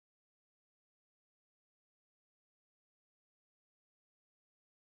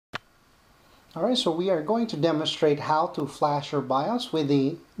Alright, so we are going to demonstrate how to flash your BIOS with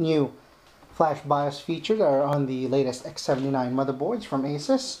the new Flash BIOS feature that are on the latest X79 motherboards from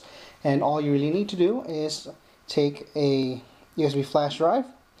ASUS. And all you really need to do is take a USB flash drive,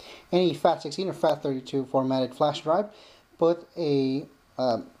 any FAT16 or FAT32 formatted flash drive, put a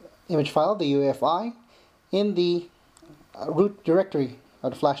image file, the UEFI, in the root directory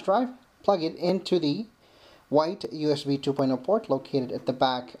of the flash drive, plug it into the white USB 2.0 port located at the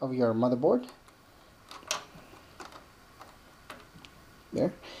back of your motherboard.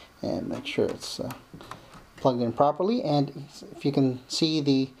 There, and make sure it's plugged in properly. And if you can see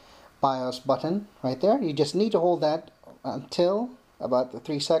the BIOS button right there, you just need to hold that until about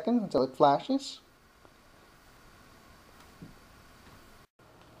 3 seconds until it flashes.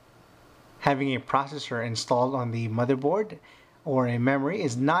 Having a processor installed on the motherboard or a memory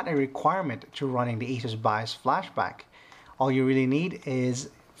is not a requirement to running the ASUS BIOS Flashback. All you really need is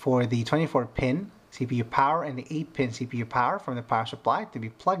for the 24-pin CPU power and the 8-pin CPU power from the power supply to be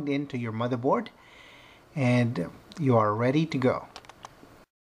plugged into your motherboard, and you are ready to go.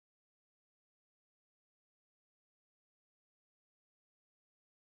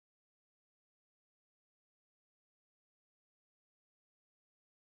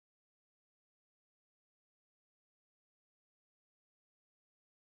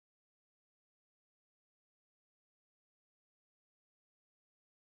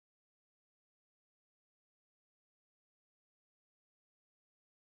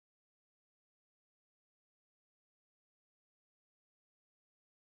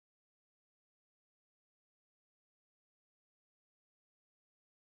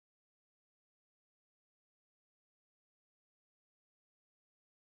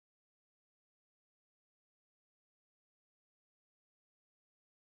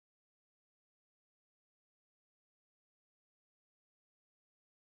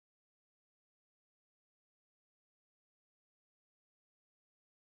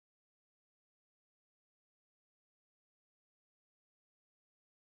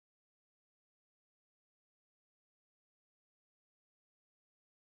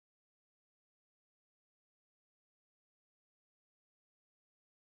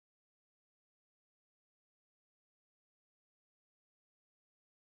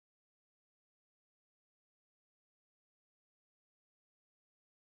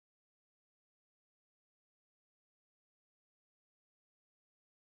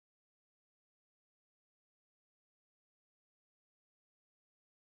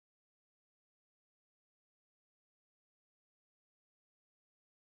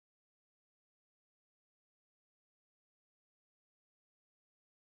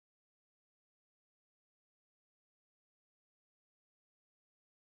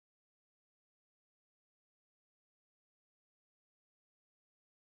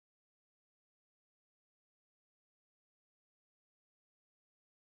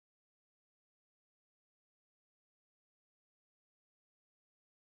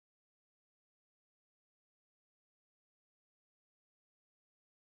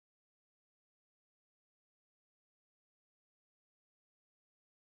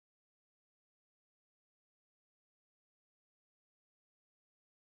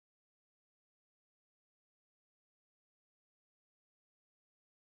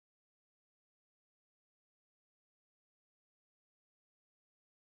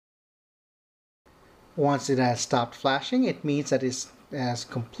 Once it has stopped flashing, it means that it has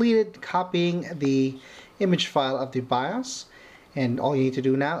completed copying the image file of the BIOS, and all you need to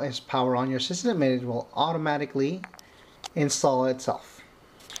do now is power on your system and it will automatically install itself.